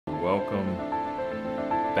Welcome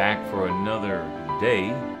back for another day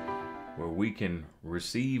where we can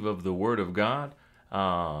receive of the Word of God.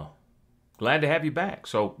 Glad to have you back.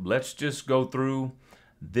 So let's just go through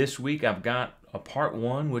this week. I've got a part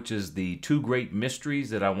one, which is the two great mysteries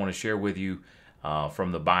that I want to share with you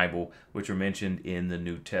from the Bible, which are mentioned in the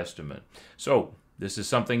New Testament. So this is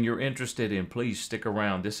something you're interested in. Please stick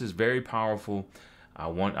around. This is very powerful.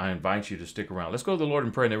 I invite you to stick around. Let's go to the Lord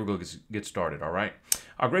in prayer, and then we're going to get started, all right?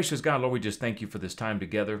 Our gracious God, Lord, we just thank you for this time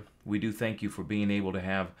together. We do thank you for being able to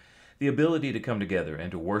have the ability to come together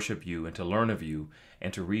and to worship you and to learn of you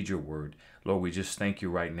and to read your word. Lord, we just thank you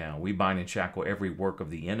right now. We bind and shackle every work of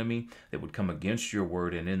the enemy that would come against your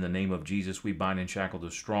word, and in the name of Jesus, we bind and shackle the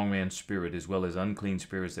strong man spirit as well as unclean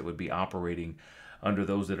spirits that would be operating under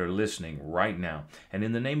those that are listening right now. And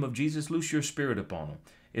in the name of Jesus, loose your spirit upon them.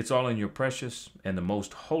 It's all in your precious and the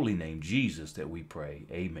most holy name, Jesus, that we pray.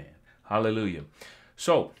 Amen. Hallelujah.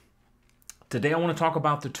 So, today I want to talk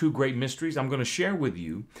about the two great mysteries. I'm going to share with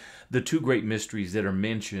you the two great mysteries that are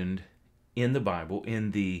mentioned in the Bible,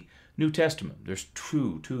 in the New Testament. There's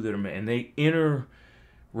two that are, and they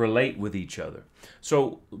interrelate with each other.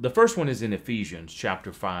 So, the first one is in Ephesians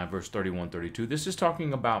chapter 5, verse 31-32. This is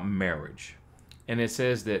talking about marriage. And it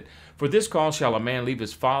says that, "For this cause shall a man leave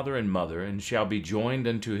his father and mother, and shall be joined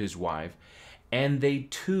unto his wife, and they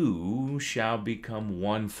two shall become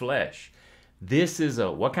one flesh." This is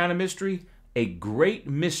what kind of mystery? A great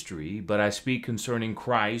mystery, but I speak concerning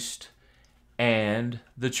Christ and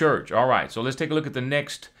the church. All right, so let's take a look at the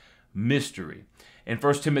next mystery. In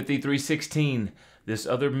 1 Timothy 3:16, this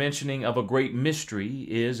other mentioning of a great mystery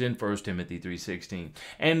is in 1 Timothy 3:16.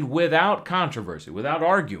 "And without controversy," without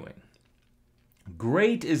arguing,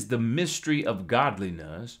 "great is the mystery of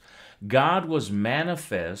godliness. God was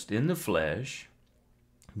manifest in the flesh,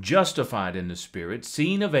 justified in the spirit,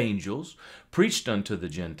 seen of angels, preached unto the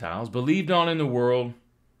Gentiles, believed on in the world,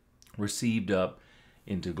 received up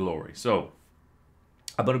into glory." So,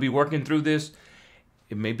 I'm going to be working through this.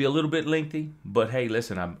 It may be a little bit lengthy, but hey,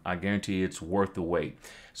 listen, I guarantee it's worth the wait.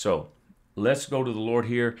 So, let's go to the Lord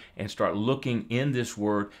here and start looking in this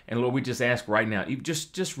word. And Lord, we just ask right now, you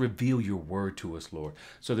just reveal your word to us, Lord,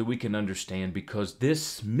 so that we can understand, because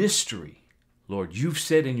this mystery, Lord, you've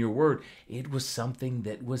said in your word, it was something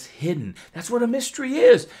that was hidden. That's what a mystery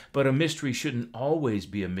is. But a mystery shouldn't always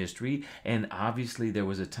be a mystery. And obviously there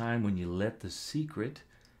was a time when you let the secret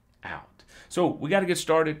out. So we got to get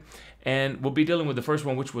started. And we'll be dealing with the first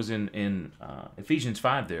one, which was in Ephesians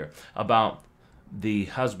 5 there, about the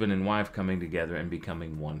husband and wife coming together and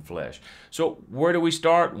becoming one flesh. So where do we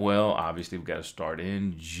start? Well, obviously we've got to start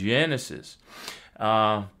in Genesis.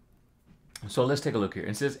 So let's take a look here.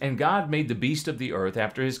 It says, "And God made the beast of the earth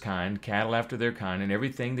after his kind, cattle after their kind, and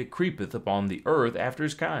everything that creepeth upon the earth after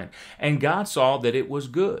his kind. And God saw that it was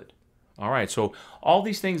good." All right, so all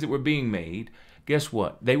these things that were being made, guess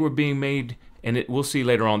what? They were being made, and we'll see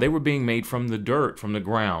later on, they were being made from the dirt, from the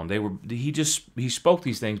ground. He spoke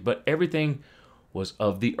these things, but everything was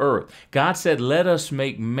of the earth. God said, "Let us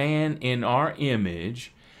make man in our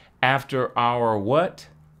image, after our" what?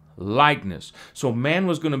 Likeness. So man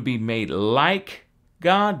was going to be made like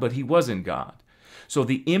God, but he wasn't God. So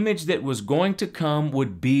the image that was going to come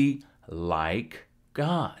would be like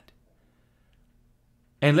God.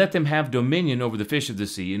 "And let them have dominion over the fish of the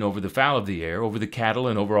sea, and over the fowl of the air, over the cattle,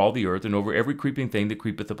 and over all the earth, and over every creeping thing that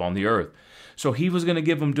creepeth upon the earth." So he was going to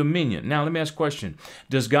give them dominion. Now let me ask a question.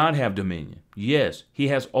 Does God have dominion? Yes. He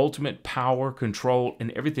has ultimate power, control,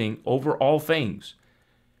 and everything over all things.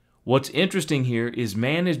 What's interesting here is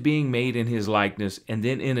man is being made in his likeness, and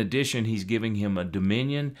then in addition, he's giving him a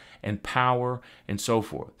dominion and power and so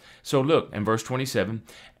forth. So look, in verse 27,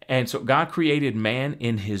 "And so God created man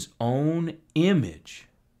in his own image.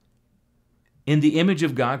 In the image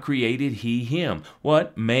of God created he him."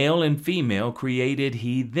 What? Male and female created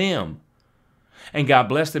he them. "And God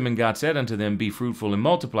blessed them, and God said unto them, Be fruitful and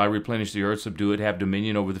multiply, replenish the earth, subdue it, have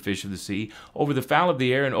dominion over the fish of the sea, over the fowl of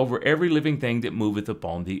the air, and over every living thing that moveth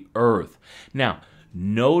upon the earth." Now,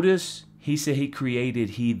 notice he said he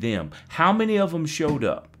created he them. How many of them showed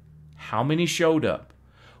up? How many showed up?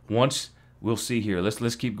 Once, we'll see here.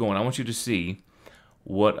 Let's keep going. I want you to see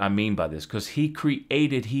what I mean by this, because he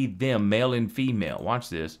created he them, male and female. Watch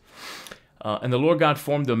this. "And the Lord God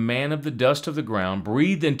formed the man of the dust of the ground,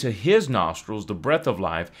 breathed into his nostrils the breath of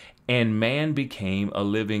life, and man became a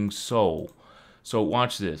living soul." So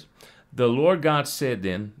watch this. The Lord God said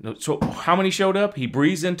then, so how many showed up? He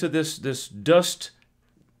breathes into this dust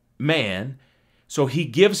man, so he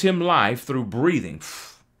gives him life through breathing.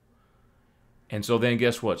 And so then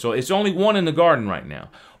guess what? So it's only one in the garden right now.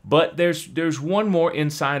 But there's one more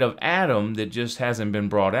inside of Adam that just hasn't been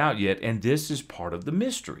brought out yet, and this is part of the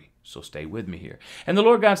mystery. So stay with me here. And the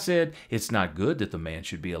Lord God said, it's not good that the man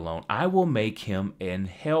should be alone. I will make him an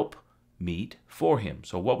help meet for him.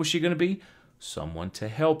 So what was she going to be? Someone to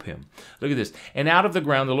help him. Look at this. And out of the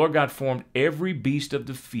ground the Lord God formed every beast of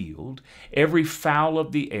the field, every fowl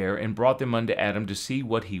of the air, and brought them unto Adam to see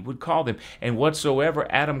what he would call them. And whatsoever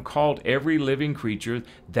Adam called every living creature,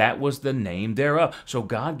 that was the name thereof. So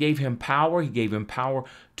God gave him power. He gave him power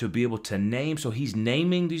to be able to name. So he's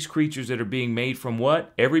naming these creatures that are being made from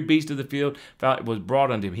what? Every beast of the field was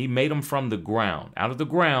brought unto him. He made them from the ground. Out of the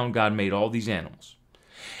ground, God made all these animals.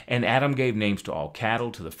 And Adam gave names to all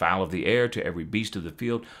cattle, to the fowl of the air, to every beast of the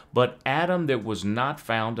field. But Adam there was not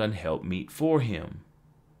found an helpmeet for him.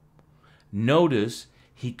 Notice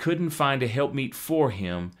he couldn't find a helpmeet for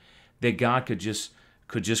him that God could just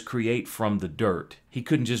create from the dirt. He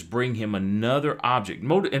couldn't just bring him another object.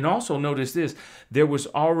 And also notice this, there was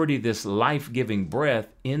already this life-giving breath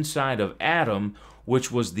inside of Adam,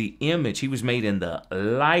 which was the image. He was made in the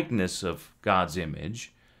likeness of God's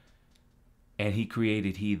image. And he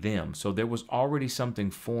created he them. So there was already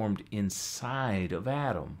something formed inside of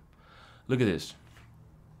Adam. Look at this.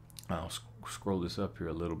 I'll scroll this up here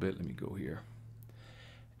a little bit. Let me go here.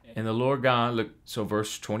 And the Lord God, look, so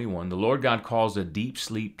verse 21, the Lord God caused a deep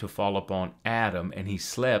sleep to fall upon Adam, and he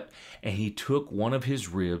slept, and he took one of his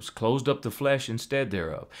ribs, closed up the flesh instead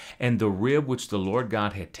thereof. And the rib which the Lord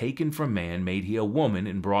God had taken from man made he a woman,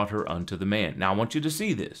 and brought her unto the man. Now I want you to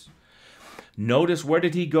see this. Notice, where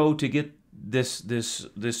did he go to get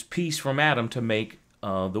this piece from Adam to make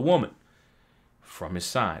the woman? From his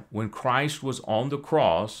side. When Christ was on the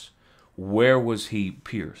cross, where was he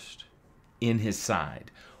pierced? In his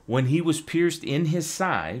side. When he was pierced in his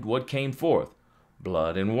side, what came forth?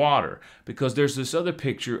 Blood and water. Because there's this other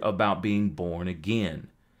picture about being born again.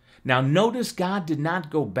 Now notice God did not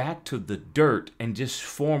go back to the dirt and just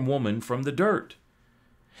form woman from the dirt.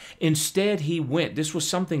 Instead, he went. This was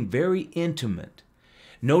something very intimate.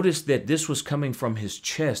 Notice that this was coming from his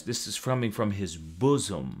chest. This is coming from his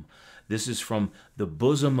bosom. This is from the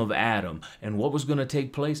bosom of Adam. And what was going to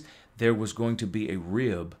take place? There was going to be a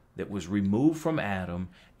rib that was removed from Adam,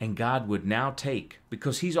 and God would now take,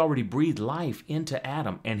 because he's already breathed life into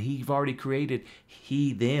Adam, and he's already created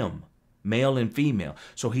he, them, male and female.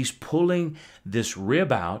 So he's pulling this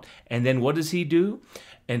rib out, and then what does he do?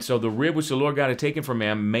 And so the rib which the Lord God had taken from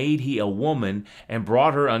man made he a woman, and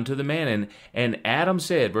brought her unto the man. And Adam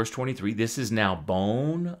said, verse 23, this is now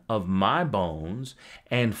bone of my bones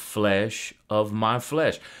and flesh of my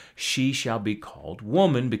flesh. She shall be called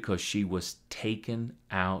woman, because she was taken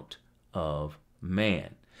out of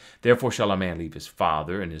man. Therefore shall a man leave his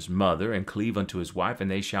father and his mother, and cleave unto his wife, and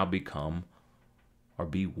they shall become, or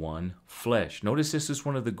be, one flesh. Notice this is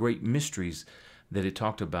one of the great mysteries that it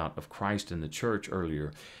talked about of Christ and the church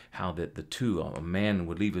earlier, how that the two, a man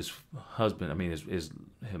would leave his husband,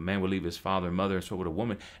 a man would leave his father and mother, and so would a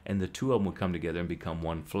woman, and the two of them would come together and become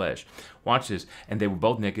one flesh. Watch this. And they were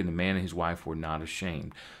both naked, and the man and his wife were not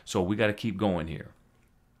ashamed. So we got to keep going here.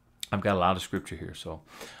 I've got a lot of scripture here. So,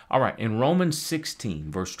 all right, in Romans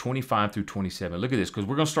 16, verse 25 through 27, look at this, because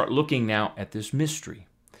we're going to start looking now at this mystery.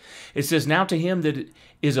 It says, now to him that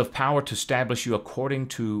is of power to establish you according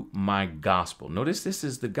to my gospel. Notice this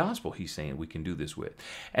is the gospel he's saying we can do this with.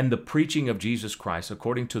 And the preaching of Jesus Christ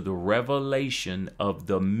according to the revelation of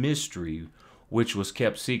the mystery which was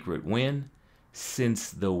kept secret. When? Since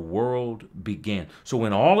the world began. So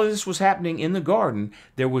when all of this was happening in the garden,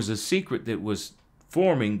 there was a secret that was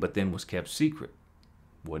forming, but then was kept secret.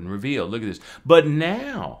 Wasn't revealed. Look at this. But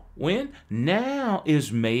now, when? Now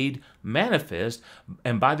is made manifest,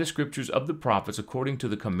 and by the scriptures of the prophets, according to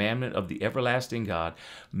the commandment of the everlasting God,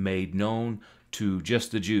 made known to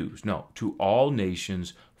just the Jews. No, to all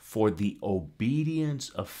nations, for the obedience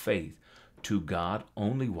of faith to God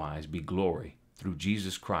only wise be glory through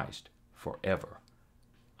Jesus Christ forever.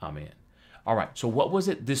 Amen. All right, so what was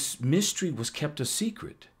it? This mystery was kept a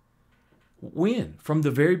secret. When? From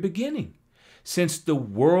the very beginning. Since the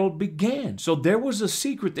world began. So there was a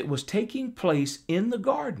secret that was taking place in the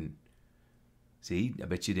garden. See, I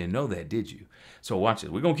bet you didn't know that, did you? So watch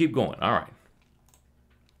this. We're going to keep going. All right.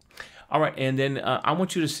 All right, and then I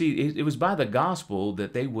want you to see, it was by the gospel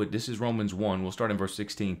that they would, this is Romans 1, we'll start in verse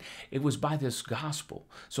 16. It was by this gospel.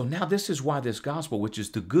 So now this is why this gospel, which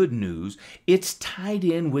is the good news, it's tied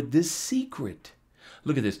in with this secret.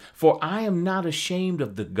 Look at this. For I am not ashamed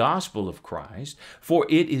of the gospel of Christ, for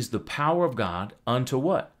it is the power of God unto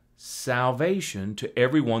what? Salvation to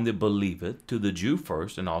everyone that believeth, to the Jew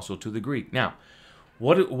first, and also to the Greek. Now,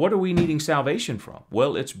 What are we needing salvation from?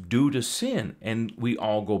 Well, it's due to sin. And we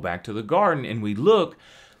all go back to the garden and we look.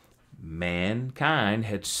 Mankind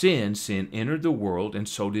had sinned. Sin entered the world, and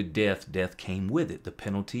so did death. Death came with it. The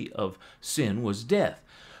penalty of sin was death.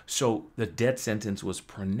 So the death sentence was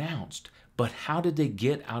pronounced. But how did they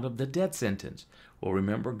get out of the death sentence? Well,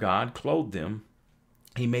 remember, God clothed them.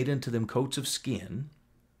 He made unto them coats of skin,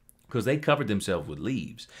 because they covered themselves with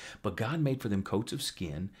leaves. But God made for them coats of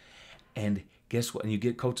skin. And guess what? And you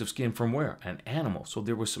get coats of skin from where? An animal. So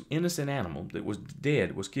there was some innocent animal that was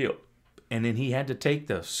dead, was killed. And then he had to take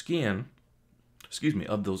the skin,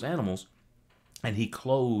 of those animals, and he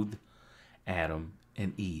clothed Adam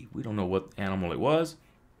and Eve. We don't know what animal it was.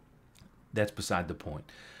 That's beside the point.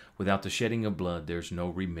 Without the shedding of blood, there's no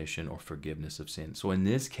remission or forgiveness of sin. So in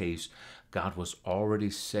this case, God was already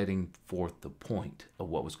setting forth the point of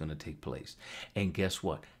what was going to take place. And guess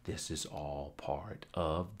what? This is all part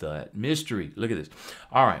of that mystery. Look at this.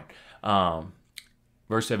 All right.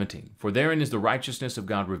 Verse 17, for therein is the righteousness of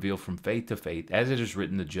God revealed from faith to faith, as it is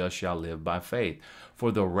written, the just shall live by faith.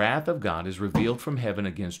 For the wrath of God is revealed from heaven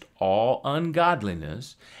against all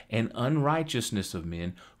ungodliness and unrighteousness of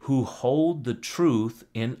men who hold the truth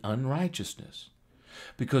in unrighteousness.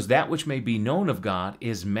 Because that which may be known of God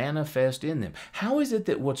is manifest in them. How is it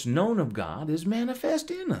that what's known of God is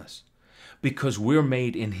manifest in us? Because we're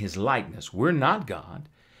made in his likeness. We're not God.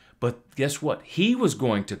 But guess what? He was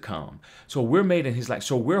going to come. So we're made in his likeness.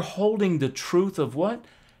 So we're holding the truth of what?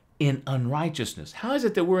 In unrighteousness. How is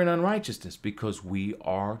it that we're in unrighteousness? Because we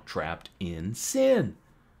are trapped in sin.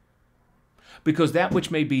 Because that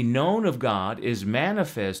which may be known of God is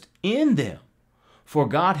manifest in them. For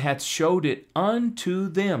God hath showed it unto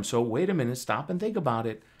them. So wait a minute, stop and think about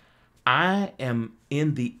it. I am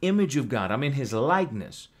in the image of God. I'm in his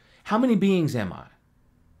likeness. How many beings am I?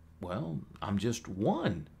 Well, I'm just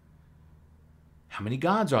one. How many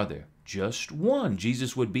gods are there? Just one.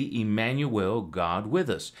 Jesus would be Emmanuel, God with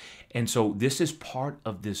us. And so this is part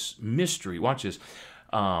of this mystery. Watch this.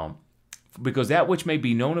 Because that which may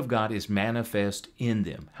be known of God is manifest in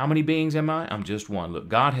them. How many beings am I? I'm just one. Look,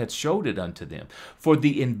 God hath showed it unto them. For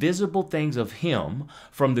the invisible things of him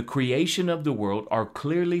from the creation of the world are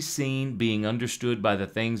clearly seen, being understood by the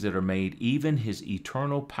things that are made, even his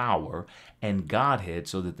eternal power and Godhead,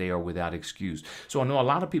 so that they are without excuse. So I know a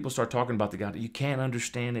lot of people start talking about the God. You can't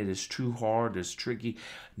understand it. It's too hard. It's tricky.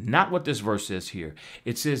 Not what this verse says here.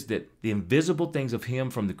 It says that the invisible things of him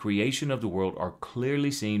from the creation of the world are clearly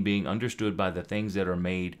seen, being understood by the things that are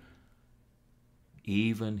made,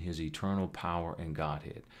 even his eternal power and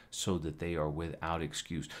Godhead, so that they are without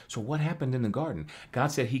excuse. So what happened in the garden? God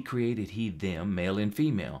said he created them, male and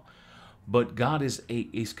female. But God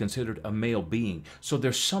is considered a male being. So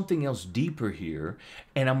there's something else deeper here.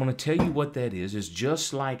 And I'm going to tell you what that is. It's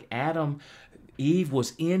just like Eve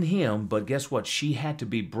was in him, but guess what? She had to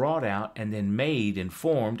be brought out and then made and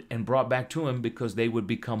formed and brought back to him, because they would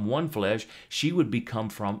become one flesh. She would come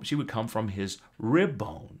from his rib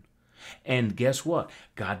bone. And guess what?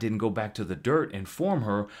 God didn't go back to the dirt and form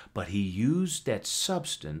her, but he used that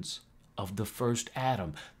substance of the first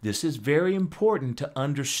Adam. This is very important to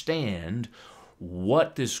understand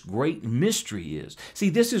what this great mystery is. See,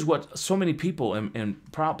 this is what so many people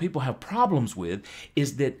people have problems with,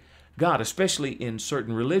 is that God, especially in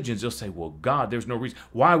certain religions, they'll say, well, God, there's no reason.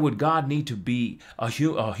 Why would God need to be a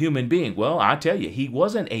human being? Well, I tell you, he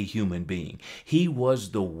wasn't a human being. He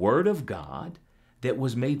was the Word of God that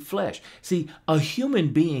was made flesh. See, a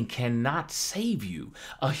human being cannot save you.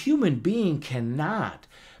 A human being cannot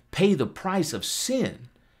pay the price of sin.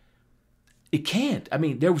 It can't. I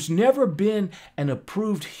mean, there was never been an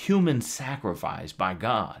approved human sacrifice by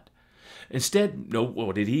God. Instead, no,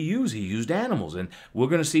 what did he use? He used animals. And we're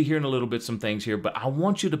going to see here in a little bit some things here, but I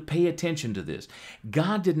want you to pay attention to this.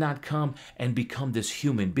 God did not come and become this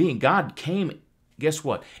human being. God came, guess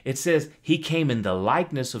what? It says he came in the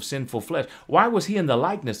likeness of sinful flesh. Why was he in the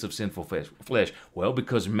likeness of sinful flesh? Well,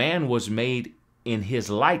 because man was made in his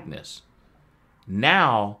likeness.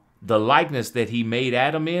 Now, the likeness that he made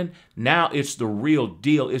Adam in, now it's the real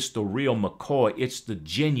deal. It's the real McCoy. It's the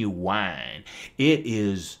genuine. It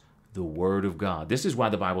is the Word of God. This is why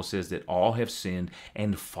the Bible says that all have sinned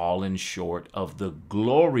and fallen short of the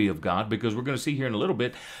glory of God, because we're going to see here in a little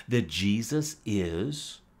bit that Jesus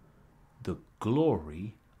is the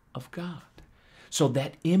glory of God. So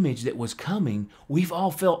that image that was coming, we've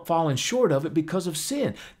all fallen short of it because of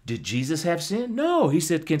sin. Did Jesus have sin? No. He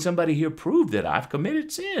said, can somebody here prove that I've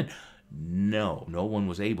committed sin? No, no one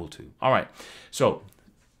was able to. All right. So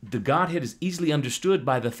the Godhead is easily understood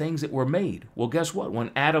by the things that were made. Well, guess what?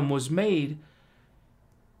 When Adam was made,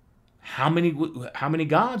 How many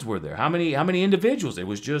gods were there? How many individuals? It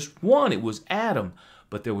was just one. It was Adam.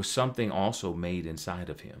 But there was something also made inside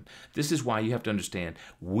of him. This is why you have to understand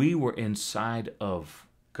we were inside of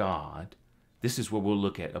God. This is what we'll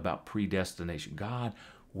look at about predestination. God,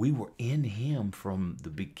 we were in him from the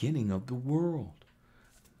beginning of the world.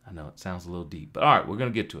 I know it sounds a little deep, but all right, we're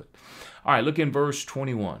going to get to it. All right, look in verse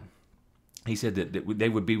 21. He said that they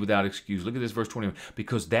would be without excuse. Look at this, verse 21.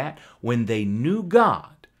 Because that when they knew God,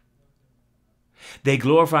 they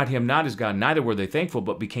glorified him not as God, neither were they thankful,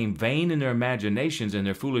 but became vain in their imaginations, and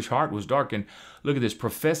their foolish heart was darkened. Look at this.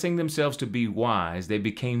 Professing themselves to be wise, they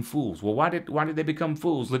became fools. Well, why did they become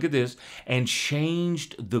fools? Look at this. And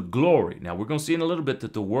changed the glory. Now, we're going to see in a little bit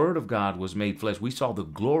that the word of God was made flesh. We saw the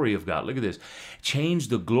glory of God. Look at this. Changed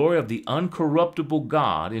the glory of the uncorruptible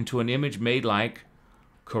God into an image made like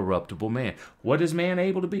corruptible man. What is man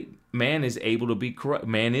able to be? Man is able to be corrupt.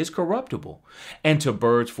 Man is corruptible. And to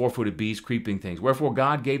birds, four-footed beasts, creeping things. Wherefore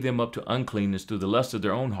God gave them up to uncleanness through the lust of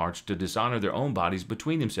their own hearts, to dishonor their own bodies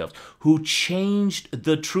between themselves, who changed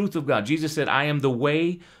the truth of God. Jesus said, I am the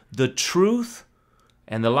way, the truth,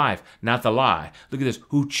 and the life, not the lie. Look at this.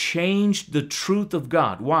 Who changed the truth of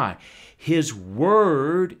God. Why? His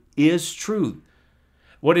word is truth.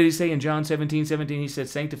 What did he say in John 17:17? He said,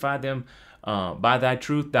 sanctify them by thy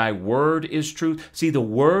truth, thy word is truth. See, the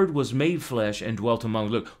word was made flesh and dwelt among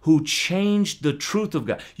us. Look, who changed the truth of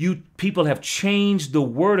God. You people have changed the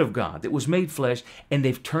word of God that was made flesh, and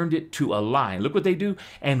they've turned it to a lie. And look what they do,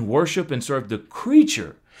 and worship and serve the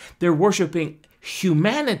creature. They're worshiping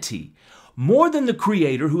humanity more than the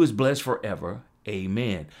Creator, who is blessed forever.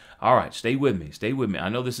 Amen. All right, stay with me. Stay with me. I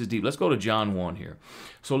know this is deep. Let's go to John 1 here.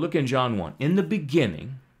 So look in John 1. In the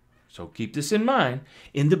beginning, so keep this in mind,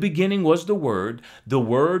 in the beginning was the Word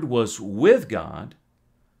was with God,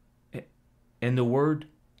 and the Word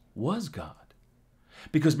was God.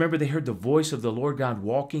 Because remember, they heard the voice of the Lord God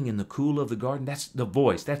walking in the cool of the garden. That's the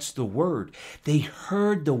voice. That's the Word. They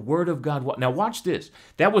heard the Word of God. Now watch this.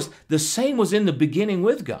 That was the same was in the beginning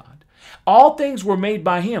with God. All things were made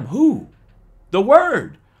by Him. Who? The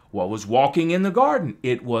Word. What was walking in the garden?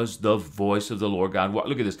 It was the voice of the Lord God.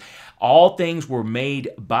 Look at this. All things were made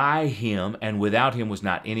by Him, and without Him was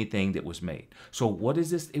not anything that was made. So what is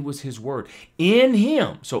this? It was His Word. In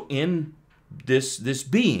Him, so in this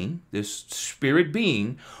being, this spirit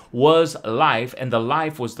being, was life, and the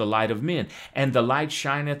life was the light of men. And the light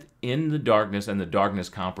shineth in the darkness, and the darkness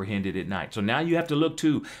comprehended it not. So now you have to look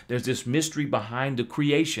too. There's this mystery behind the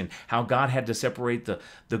creation, how God had to separate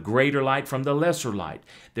the greater light from the lesser light.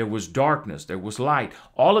 There was darkness, there was light,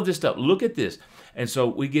 all of this stuff. Look at this. And so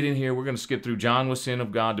we get in here, we're going to skip through. John was sent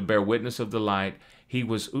of God to bear witness of the light. He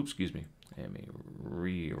was, let me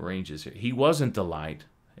rearrange this here. He wasn't the light.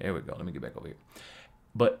 There we go. Let me get back over here.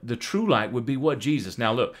 But the true light would be what? Jesus.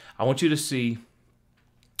 Now look, I want you to see,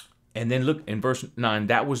 and then look in verse 9,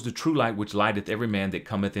 that was the true light which lighteth every man that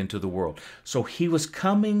cometh into the world. So He was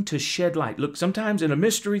coming to shed light. Look, sometimes in a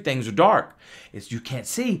mystery, things are dark. You can't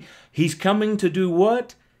see. He's coming to do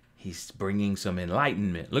what? He's bringing some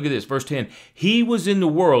enlightenment. Look at this, verse 10. He was in the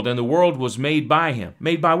world, and the world was made by Him.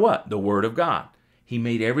 Made by what? The Word of God. He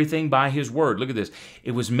made everything by His Word. Look at this.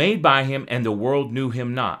 It was made by Him, and the world knew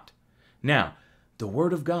Him not. Now, the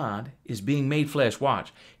Word of God is being made flesh.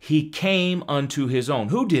 Watch. He came unto His own.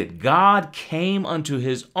 Who did? God came unto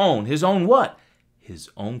His own. His own what? His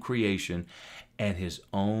own creation, and His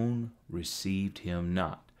own received Him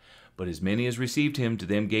not. But as many as received Him, to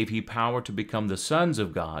them gave He power to become the sons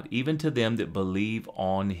of God, even to them that believe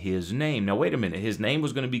on His name. Now, wait a minute. His name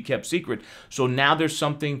was going to be kept secret. So now there's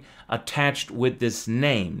something attached with this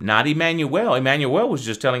name. Not Emmanuel. Emmanuel was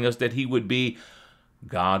just telling us that He would be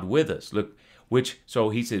God with us. Look, so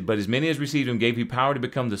He said, but as many as received Him gave He power to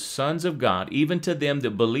become the sons of God, even to them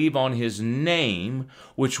that believe on His name,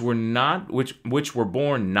 which were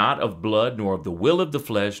born not of blood, nor of the will of the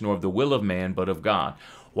flesh, nor of the will of man, but of God.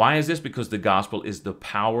 Why is this? Because the gospel is the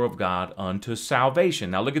power of God unto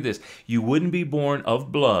salvation. Now look at this. You wouldn't be born of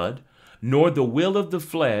blood, nor the will of the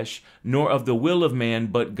flesh, nor of the will of man,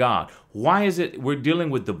 but God. Why is it we're dealing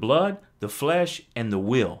with the blood, the flesh, and the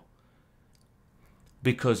will?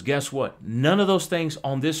 Because guess what? None of those things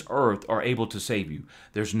on this earth are able to save you.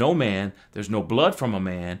 There's no man, there's no blood from a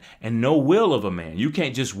man, and no will of a man. You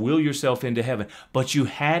can't just will yourself into heaven. But you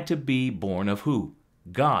had to be born of who?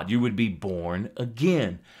 God. You would be born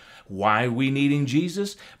again. Why are we needing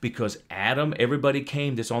Jesus? Because Adam, everybody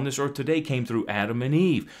that's on this earth today came through Adam and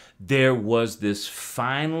Eve. There was this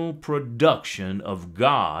final production of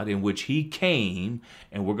God in which He came,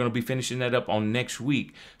 and we're going to be finishing that up on next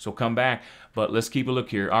week. So come back, but let's keep a look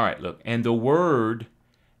here. All right, look. And the Word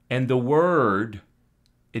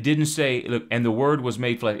It didn't say, look, and the Word was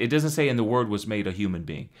made flesh. It doesn't say, and the Word was made a human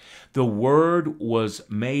being. The Word was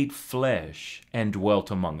made flesh and dwelt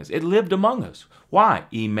among us. It lived among us. Why?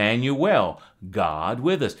 Emmanuel, God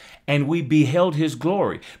with us. And we beheld his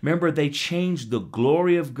glory. Remember, they changed the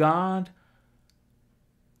glory of God,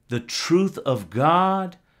 the truth of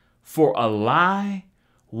God, for a lie.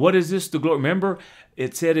 What is this? The glory. Remember,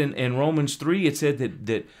 it said in Romans 3, it said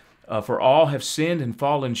that for all have sinned and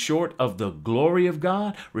fallen short of the glory of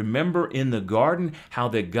God. Remember in the garden how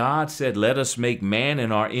that God said, let us make man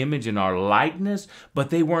in our image and our likeness, but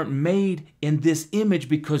they weren't made in this image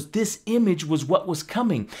because this image was what was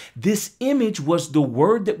coming. This image was the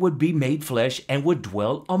Word that would be made flesh and would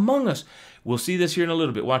dwell among us. We'll see this here in a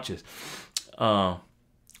little bit. Watch this. The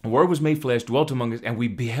Word was made flesh, dwelt among us, and we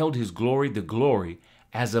beheld his glory, the glory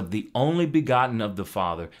as of the only begotten of the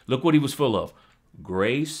Father. Look what he was full of.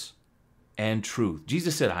 Grace and truth.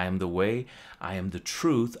 Jesus said, I am the way, I am the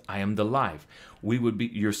truth, I am the life.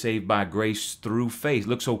 You're saved by grace through faith.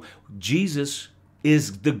 Look, so Jesus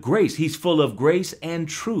is the grace. He's full of grace and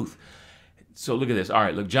truth. So look at this. All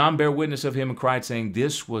right, look, John bare witness of him and cried, saying,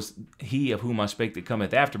 this was he of whom I spake that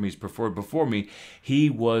cometh after me, is preferred before me. He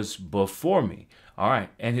was before me. All right,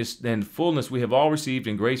 and his then fullness we have all received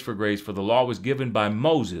in grace, for the law was given by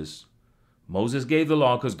Moses. Moses gave the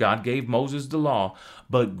law because God gave Moses the law,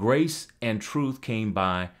 but grace and truth came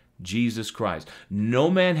by Jesus Christ. No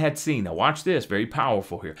man had seen, now watch this, very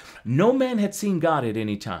powerful here. No man had seen God at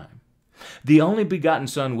any time. The only begotten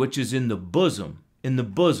Son, which is in the bosom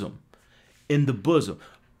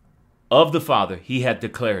of the Father, he had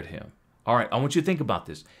declared him. All right, I want you to think about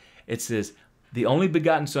this. It says, the only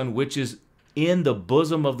begotten Son, which is in the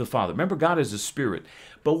bosom of the Father. Remember, God is a spirit.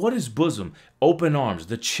 But what is bosom? Open arms,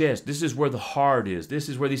 the chest. This is where the heart is. This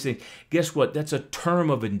is where these things. Guess what? That's a term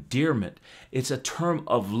of endearment. It's a term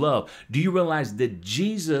of love. Do you realize that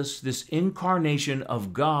Jesus, this incarnation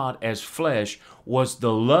of God as flesh, was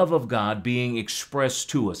the love of God being expressed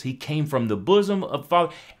to us? He came from the bosom of the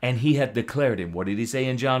Father, and he had declared him. What did he say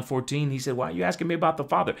in John 14? He said, why are you asking me about the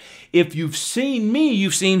Father? If you've seen me,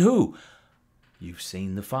 you've seen who? You've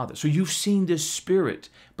seen the Father. So you've seen this Spirit,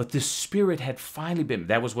 but this Spirit had finally been,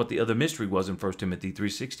 that was what the other mystery was in 1 Timothy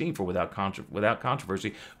 3:16, for without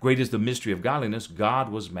controversy, great is the mystery of godliness, God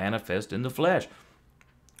was manifest in the flesh.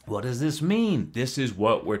 What does this mean? This is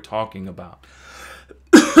what we're talking about.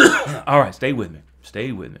 All right, stay with me.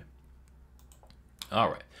 Stay with me. All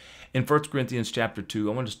right. In 1 Corinthians chapter 2,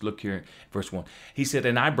 I want us to look here at verse 1. He said,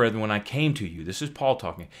 and I, brethren, when I came to you, this is Paul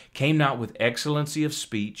talking, came not with excellency of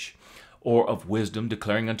speech or of wisdom,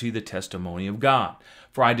 declaring unto you the testimony of God.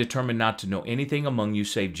 For I determined not to know anything among you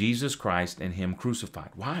save Jesus Christ and him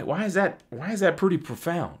crucified. Why is that pretty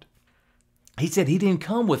profound? He said he didn't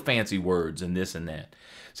come with fancy words and this and that.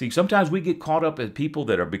 See, sometimes we get caught up as people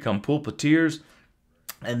that are become pulpiteers,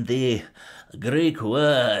 and the Greek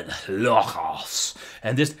word logos,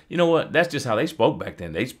 and this, you know what? That's just how they spoke back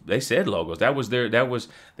then. They said logos. There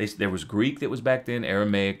was Greek that was back then,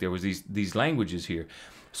 Aramaic. There was these languages here.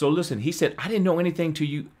 So listen, he said, I didn't know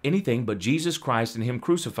anything but Jesus Christ and him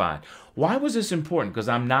crucified. Why was this important? Because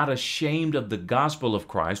I'm not ashamed of the gospel of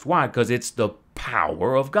Christ. Why? Because it's the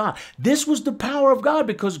power of God. This was the power of God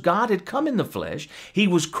because God had come in the flesh. He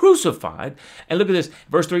was crucified. And look at this,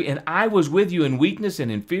 verse 3, and I was with you in weakness and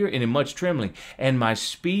in fear and in much trembling, and my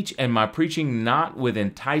speech and my preaching not with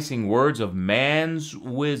enticing words of man's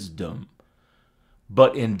wisdom,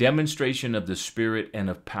 but in demonstration of the Spirit and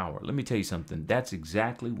of power. Let me tell you something. That's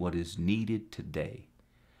exactly what is needed today.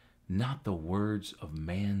 Not the words of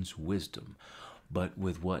man's wisdom, but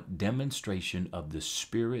with what? Demonstration of the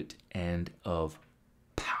Spirit and of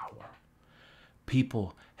power.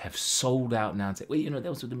 People have sold out now and say, well, you know,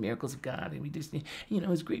 those were the miracles of God, and we just, you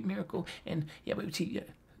know, it's a great miracle. And yeah, but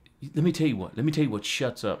let me tell you what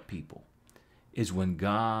shuts up people is when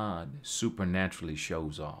God supernaturally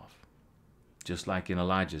shows off. Just like in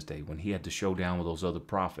Elijah's day, when he had to show down with those other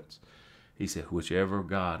prophets. He said, whichever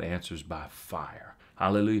God answers by fire.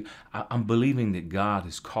 Hallelujah. I'm believing that God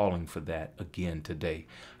is calling for that again today.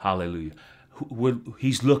 Hallelujah.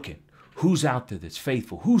 He's looking. Who's out there that's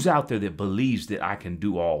faithful? Who's out there that believes that I can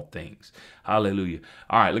do all things? Hallelujah.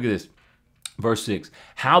 All right, look at this. Verse 6,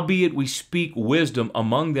 howbeit we speak wisdom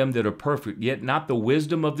among them that are perfect, yet not the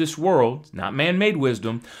wisdom of this world, not man-made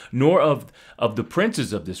wisdom, nor of the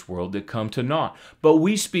princes of this world that come to naught. But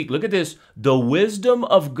we speak, look at this, the wisdom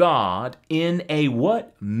of God in a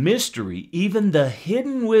what? Mystery, even the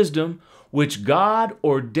hidden wisdom which God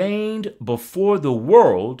ordained before the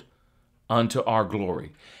world unto our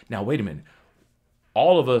glory. Now, wait a minute.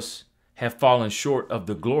 All of us have fallen short of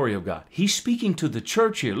the glory of God. He's speaking to the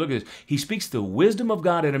church here. Look at this. He speaks the wisdom of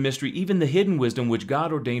God in a mystery, even the hidden wisdom which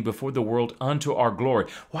God ordained before the world unto our glory.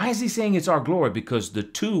 Why is he saying it's our glory? Because the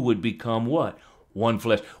two would become what? One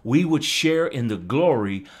flesh. We would share in the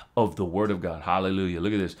glory of the word of God. Hallelujah.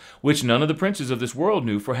 Look at this. Which none of the princes of this world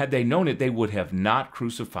knew, for had they known it, they would have not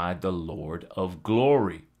crucified the Lord of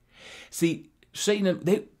glory. See,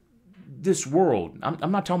 Satan, this world,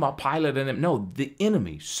 I'm not talking about Pilate and them. No, the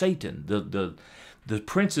enemy, Satan, the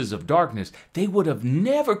princes of darkness, they would have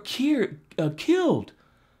never killed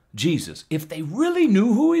Jesus if they really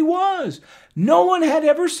knew who he was. No one had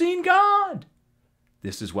ever seen God.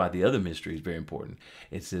 This is why the other mystery is very important.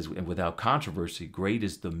 It says, and without controversy, great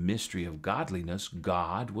is the mystery of godliness.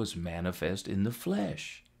 God was manifest in the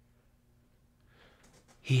flesh.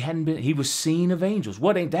 He was seen of angels.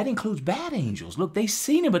 That includes bad angels. Look, they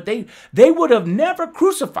seen him, but they would have never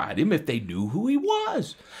crucified him if they knew who he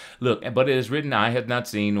was. Look, but it is written, eye hath not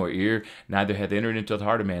seen, nor ear, neither hath entered into the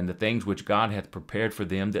heart of man, the things which God hath prepared for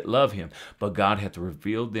them that love him. But God hath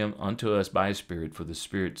revealed them unto us by his Spirit, for the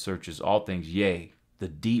Spirit searches all things, yea, the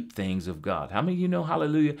deep things of God. How many of you know,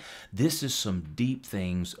 hallelujah, this is some deep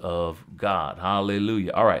things of God.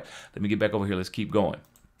 Hallelujah. All right, let me get back over here. Let's keep going.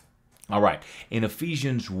 All right, in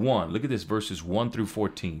Ephesians 1, look at this, verses 1 through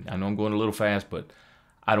 14. I know I'm going a little fast, but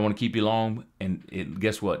I don't want to keep you long. And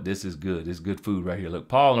guess what? This is good. This is good food right here. Look,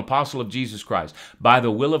 Paul, an apostle of Jesus Christ, by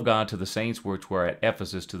the will of God, to the saints which were at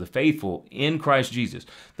Ephesus, to the faithful in Christ Jesus.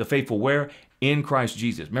 The faithful where? In Christ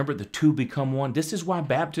Jesus. Remember, the two become one. This is why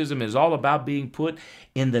baptism is all about being put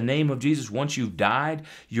in the name of Jesus. Once you've died,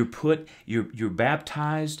 you're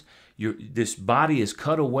baptized. This body is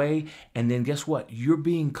cut away, and then guess what? You're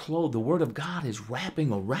being clothed. The word of God is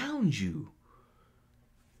wrapping around you.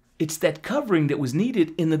 It's that covering that was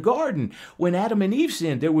needed in the garden. When Adam and Eve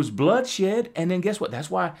sinned, there was bloodshed, and then guess what?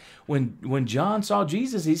 That's why when John saw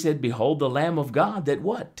Jesus, he said, behold the Lamb of God that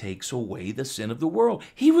what? Takes away the sin of the world.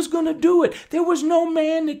 He was going to do it. There was no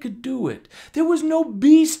man that could do it. There was no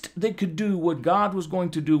beast that could do what God was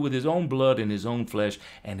going to do with his own blood and his own flesh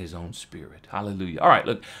and his own spirit. Hallelujah. All right,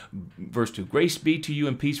 look, verse 2. Grace be to you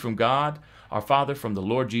and peace from God, our Father, from the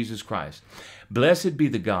Lord Jesus Christ. Blessed be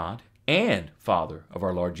the God and Father of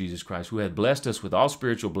our Lord Jesus Christ, who hath blessed us with all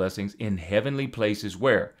spiritual blessings in heavenly places.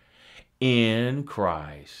 Where? In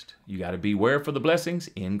Christ. You got to be where for the blessings?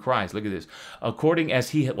 In Christ. Look at this. According as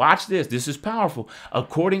he, watch this, this is powerful.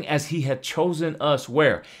 According as he hath chosen us,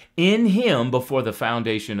 where? In him before the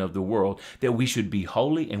foundation of the world, that we should be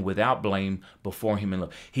holy and without blame before him in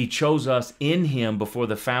love. He chose us in him before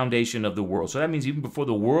the foundation of the world. So that means even before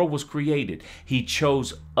the world was created, he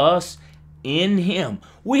chose us in him.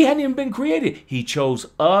 We hadn't even been created. He chose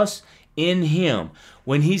us in him.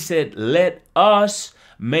 When he said, let us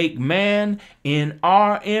make man in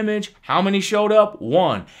our image, how many showed up?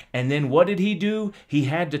 One. And then what did he do? He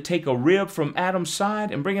had to take a rib from Adam's side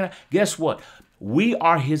and bring it out. Guess what? We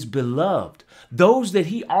are his beloved. Those that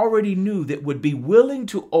he already knew that would be willing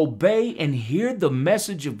to obey and hear the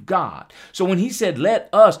message of God. So when he said, let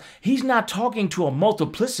us, he's not talking to a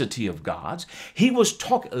multiplicity of gods. He was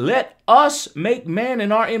talking, let us make man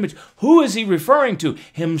in our image. Who is he referring to?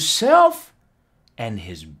 Himself and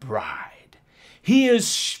his bride. He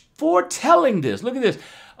is foretelling this. Look at this.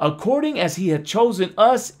 According as he had chosen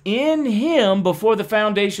us in him before the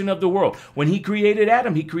foundation of the world. When he created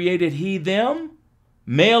Adam, he created he, them,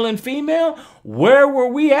 male and female. Where were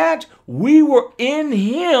we at? We were in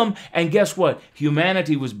him. And guess what?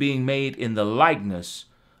 Humanity was being made in the likeness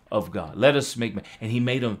of God. Let us make man. And he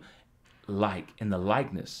made them in the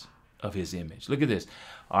likeness of his image. Look at this.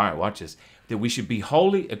 All right, watch this. That we should be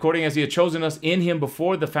holy, according as he had chosen us in him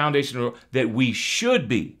before the foundation of the world, that we should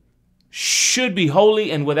be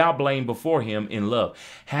holy and without blame before him in love,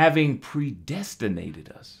 having predestinated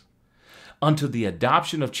us unto the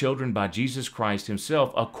adoption of children by Jesus Christ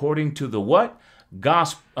himself, according to the what?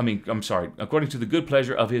 According to the good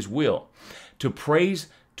pleasure of his will, to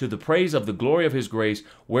the praise of the glory of his grace,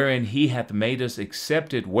 wherein he hath made us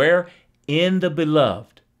accepted, where? In the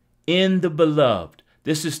beloved. In the beloved.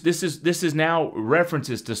 This is now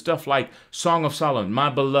references to stuff like Song of Solomon, my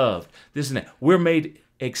beloved, this and that. We're made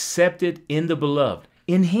accepted in the beloved,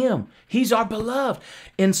 in him. He's our beloved.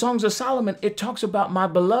 In Songs of Solomon, it talks about my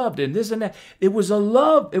beloved and this and that. It was a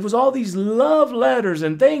love. It was all these love letters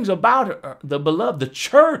and things about the beloved, the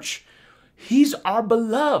church. He's our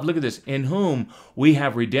beloved. Look at this. In whom we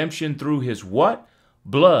have redemption through his what?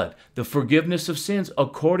 Blood, the forgiveness of sins,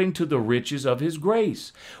 according to the riches of his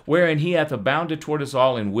grace, wherein he hath abounded toward us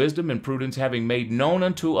all in wisdom and prudence, having made known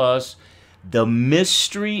unto us the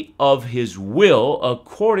mystery of his will,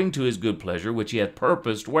 according to his good pleasure, which he hath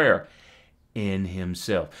purposed, where? in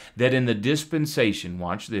himself. That in the dispensation,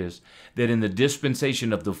 watch this, that in the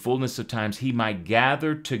dispensation of the fullness of times he might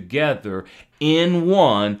gather together in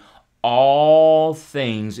one all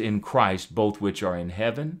things in Christ, both which are in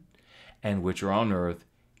heaven and which are on earth,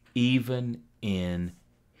 even in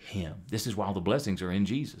him. This is why the blessings are in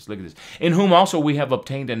Jesus. Look at this. In whom also we have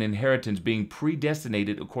obtained an inheritance, being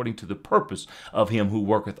predestinated according to the purpose of him who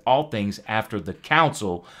worketh all things after the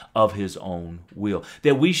counsel of his own will,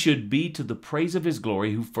 that we should be to the praise of his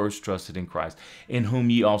glory, who first trusted in Christ, in whom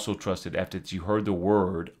ye also trusted, after that you heard the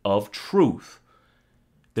word of truth,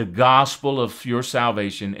 the gospel of your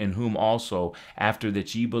salvation, in whom also, after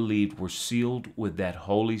that ye believed, were sealed with that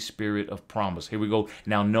Holy Spirit of promise. Here we go.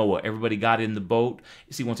 Now Noah, everybody got in the boat.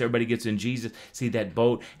 See, once everybody gets in Jesus, see, that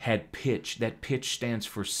boat had pitch. That pitch stands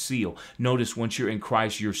for seal. Notice, once you're in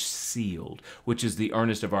Christ, you're sealed, which is the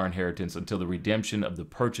earnest of our inheritance until the redemption of the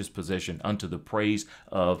purchased possession, unto the praise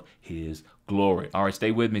of his glory. All right,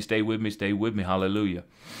 stay with me, stay with me, stay with me. Hallelujah.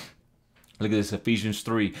 Look at this, Ephesians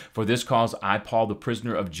 3. For this cause I, Paul, the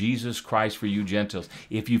prisoner of Jesus Christ for you Gentiles,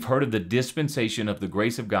 if you've heard of the dispensation of the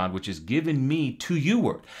grace of God, which is given me to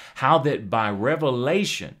youward, how that by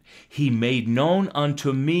revelation he made known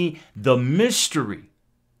unto me the mystery,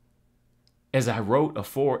 as I wrote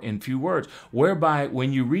afore in few words, whereby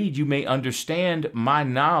when you read, you may understand my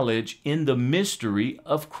knowledge in the mystery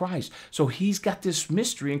of Christ. So he's got this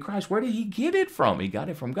mystery in Christ. Where did he get it from? He got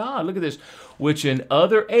it from God. Look at this, which in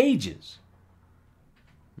other ages,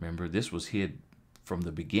 remember, this was hid from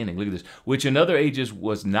the beginning. Look at this. Which in other ages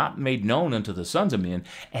was not made known unto the sons of men,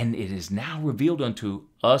 and it is now revealed unto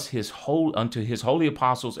us, unto his holy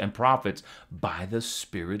apostles and prophets by the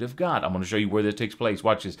Spirit of God. I'm going to show you where this takes place.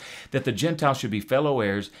 Watch this. That the Gentiles should be fellow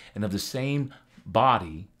heirs and of the same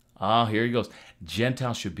body. Here he goes.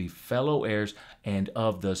 Gentiles should be fellow heirs and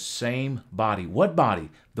of the same body. What body?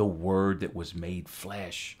 The Word that was made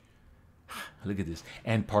flesh. Look at this.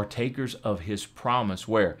 And partakers of his promise,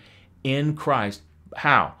 where? In Christ.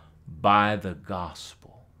 How? By the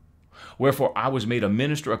gospel. Wherefore I was made a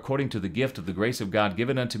minister according to the gift of the grace of God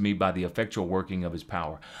given unto me by the effectual working of his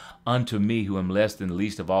power. Unto me, who am less than the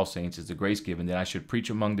least of all saints, is the grace given that I should preach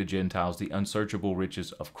among the Gentiles the unsearchable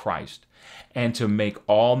riches of Christ, and to make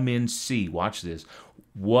all men see, watch this,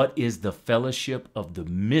 what is the fellowship of the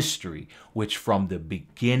mystery which from the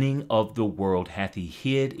beginning of the world hath he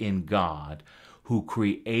hid in God, who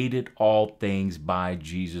created all things by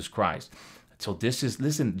Jesus Christ. So this is,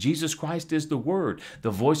 listen, Jesus Christ is the Word.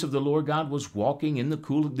 The voice of the Lord God was walking in the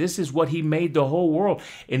cool. This is what he made the whole world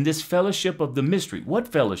in this fellowship of the mystery. What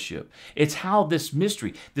fellowship? It's how this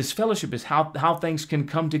mystery, this fellowship is how things can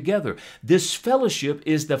come together. This fellowship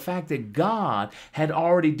is the fact that God had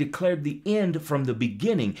already declared the end from the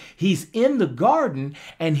beginning. He's in the garden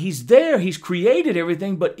and he's there. He's created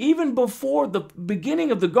everything. But even before the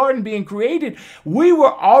beginning of the garden being created, we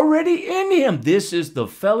were already in him. This is the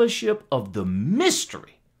fellowship of the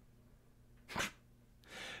mystery,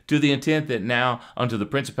 to the intent that now unto the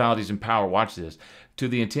principalities and power, watch this, to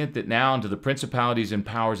the intent that now unto the principalities and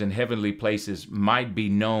powers in heavenly places might be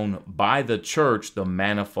known by the church the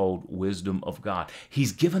manifold wisdom of God.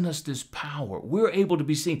 He's given us this power. We're able to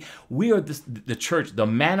be seen. We are the church, the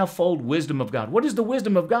manifold wisdom of God. What is the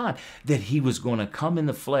wisdom of God? That he was going to come in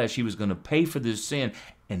the flesh. He was going to pay for this sin,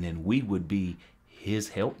 and then we would be his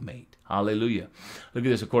helpmate. Hallelujah. Look at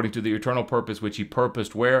this. According to the eternal purpose which he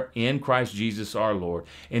purposed, where? In Christ Jesus our Lord,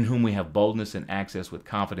 in whom we have boldness and access with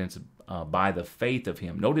confidence by the faith of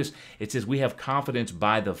him. Notice it says we have confidence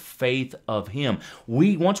by the faith of him.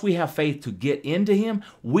 Once we have faith to get into him,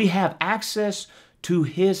 we have access to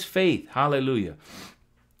his faith. Hallelujah.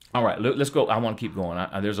 All right, let's go. I want to keep going.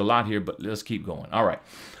 There's a lot here, but let's keep going. All right,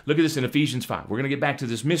 look at this in Ephesians 5. We're going to get back to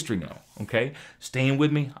this mystery now, okay? Staying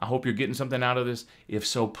with me. I hope you're getting something out of this. If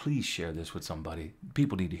so, please share this with somebody.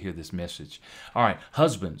 People need to hear this message. All right,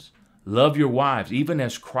 husbands, love your wives, even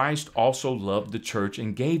as Christ also loved the church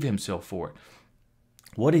and gave himself for it.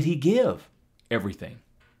 What did he give? Everything.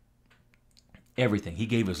 Everything. He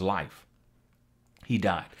gave his life. He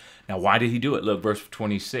died. Now, why did he do it? Look, verse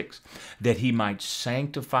 26. That he might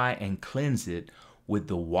sanctify and cleanse it with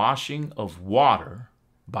the washing of water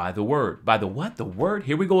by the word. By the what? The word?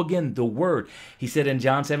 Here we go again, the word. He said in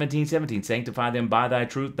John 17:17, sanctify them by thy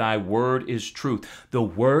truth. Thy word is truth. The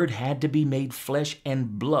word had to be made flesh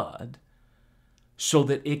and blood so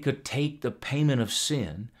that it could take the payment of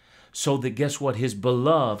sin, so that, guess what? His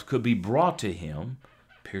beloved could be brought to him,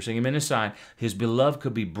 piercing him in his side. His beloved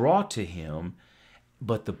could be brought to him,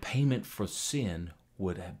 but the payment for sin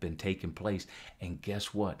would have been taken place. And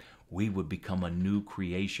guess what? We would become a new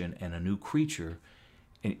creation and a new creature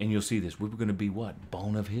and you'll see this. We're going to be what?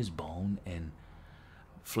 Bone of his bone, and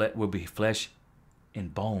we'll be flesh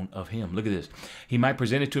and bone of him. Look at this. He might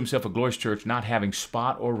present it to himself a glorious church, not having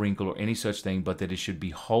spot or wrinkle or any such thing, but that it should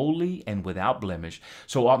be holy and without blemish.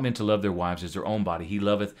 So ought men to love their wives as their own body.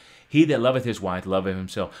 He that loveth his wife loveth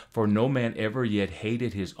himself. For no man ever yet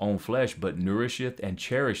hated his own flesh, but nourisheth and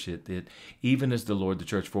cherisheth it, even as the Lord the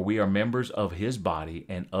church. For we are members of his body,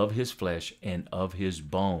 and of his flesh, and of his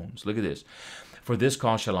bones. Look at this. For this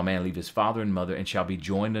cause shall a man leave his father and mother, and shall be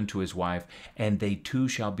joined unto his wife, and they two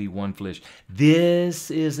shall be one flesh. This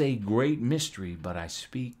is a great mystery, but I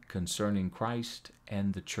speak concerning Christ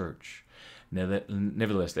and the church.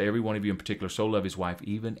 Nevertheless, every one of you in particular so love his wife,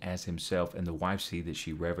 even as himself, and the wife see that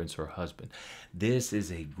she reverence her husband. This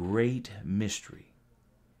is a great mystery.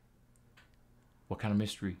 What kind of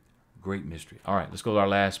mystery? Great mystery. All right, let's go to our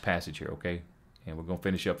last passage here, okay? And we're going to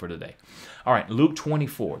finish up for today. All right, Luke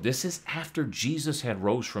 24. This is after Jesus had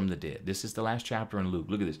rose from the dead. This is the last chapter in Luke.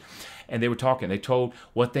 Look at this. And they were talking. They told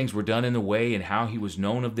what things were done in the way and how he was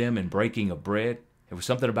known of them in breaking of bread. There was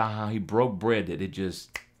something about how he broke bread that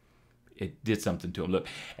it did something to him. Look,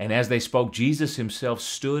 and as they spoke, Jesus himself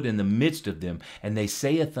stood in the midst of them, and they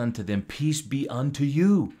saith unto them, Peace be unto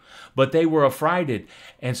you. But they were affrighted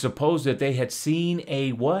and supposed that they had seen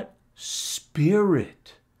a what?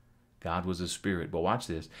 Spirit. God was a spirit. But watch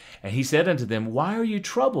this. And he said unto them, Why are you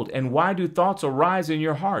troubled? And why do thoughts arise in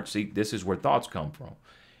your hearts? See, this is where thoughts come from.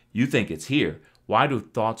 You think it's here. Why do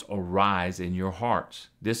thoughts arise in your hearts?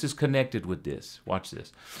 This is connected with this. Watch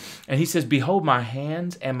this. And he says, Behold my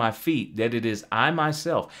hands and my feet, that it is I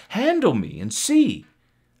myself. Handle me and see.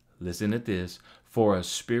 Listen at this. For a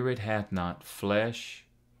spirit hath not flesh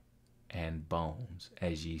and bones,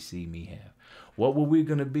 as ye see me have. What were we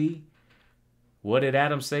going to be? What did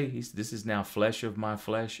Adam say? This is now flesh of my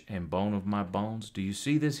flesh and bone of my bones. Do you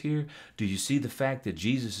see this here? Do you see the fact that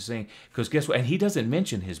Jesus is saying, because guess what? And he doesn't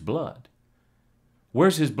mention his blood.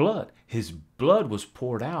 Where's his blood? His blood was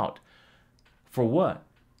poured out for what?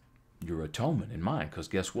 Your atonement and mine. Because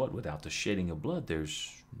guess what? Without the shedding of blood,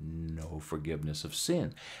 there's no forgiveness of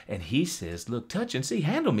sin. And he says, look, touch and see,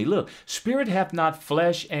 handle me. Look, spirit hath not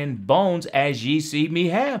flesh and bones as ye see me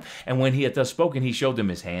have. And when he had thus spoken, he showed them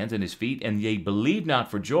his hands and his feet, and they believed not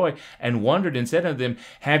for joy, and wondered, and said unto them,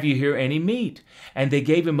 Have ye here any meat? And they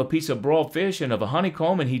gave him a piece of broiled fish and of a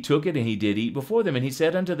honeycomb, and he took it, and he did eat before them. And he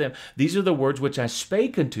said unto them, These are the words which I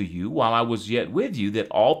spake unto you while I was yet with you, that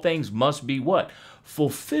all things must be what?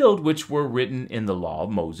 Fulfilled, which were written in the law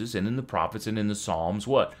of Moses and in the prophets and in the Psalms,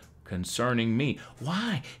 what? Concerning me.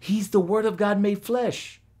 Why? He's the word of God made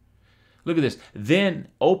flesh. Look at this. Then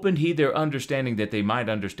opened he their understanding that they might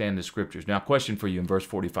understand the scriptures. Now, question for you in verse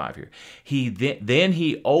 45 here.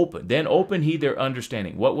 Then opened he their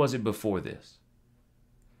understanding. What was it before this?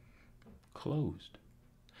 Closed.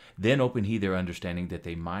 Then opened he their understanding that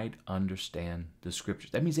they might understand the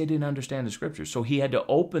scriptures. That means they didn't understand the scriptures. So he had to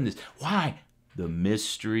open this. Why? The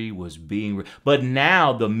mystery was being, but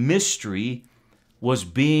now the mystery was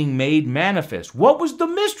being made manifest. What was the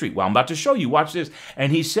mystery? Well, I'm about to show you. Watch this.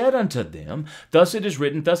 And he said unto them, Thus it is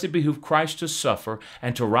written, thus it behooved Christ to suffer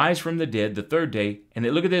and to rise from the dead the third day. And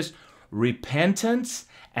look at this. Repentance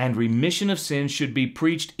and remission of sins should be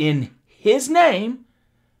preached in his name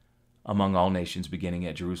among all nations, beginning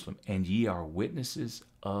at Jerusalem. And ye are witnesses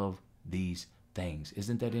of these things.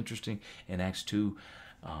 Isn't that interesting? In Acts 2,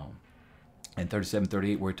 and 37,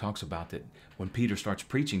 38, where he talks about that when Peter starts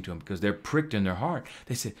preaching to them, because they're pricked in their heart,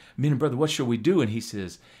 they said, Men and brother, what shall we do? And he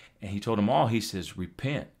says, and he told them all, he says,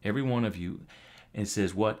 Repent, every one of you. And it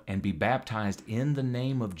says what? And be baptized in the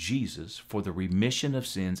name of Jesus for the remission of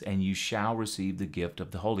sins, and you shall receive the gift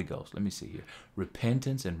of the Holy Ghost. Let me see here.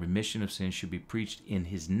 Repentance and remission of sins should be preached in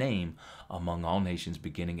his name among all nations,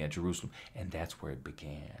 beginning at Jerusalem. And that's where it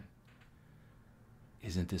began.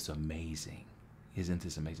 Isn't this amazing? Isn't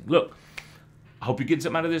this amazing? Look, I hope you're getting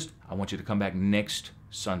something out of this. I want you to come back next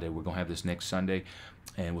Sunday. We're going to have this next Sunday,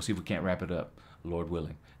 and we'll see if we can't wrap it up, Lord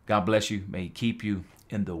willing. God bless you. May he keep you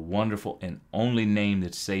in the wonderful and only name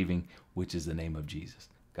that's saving, which is the name of Jesus.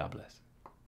 God bless.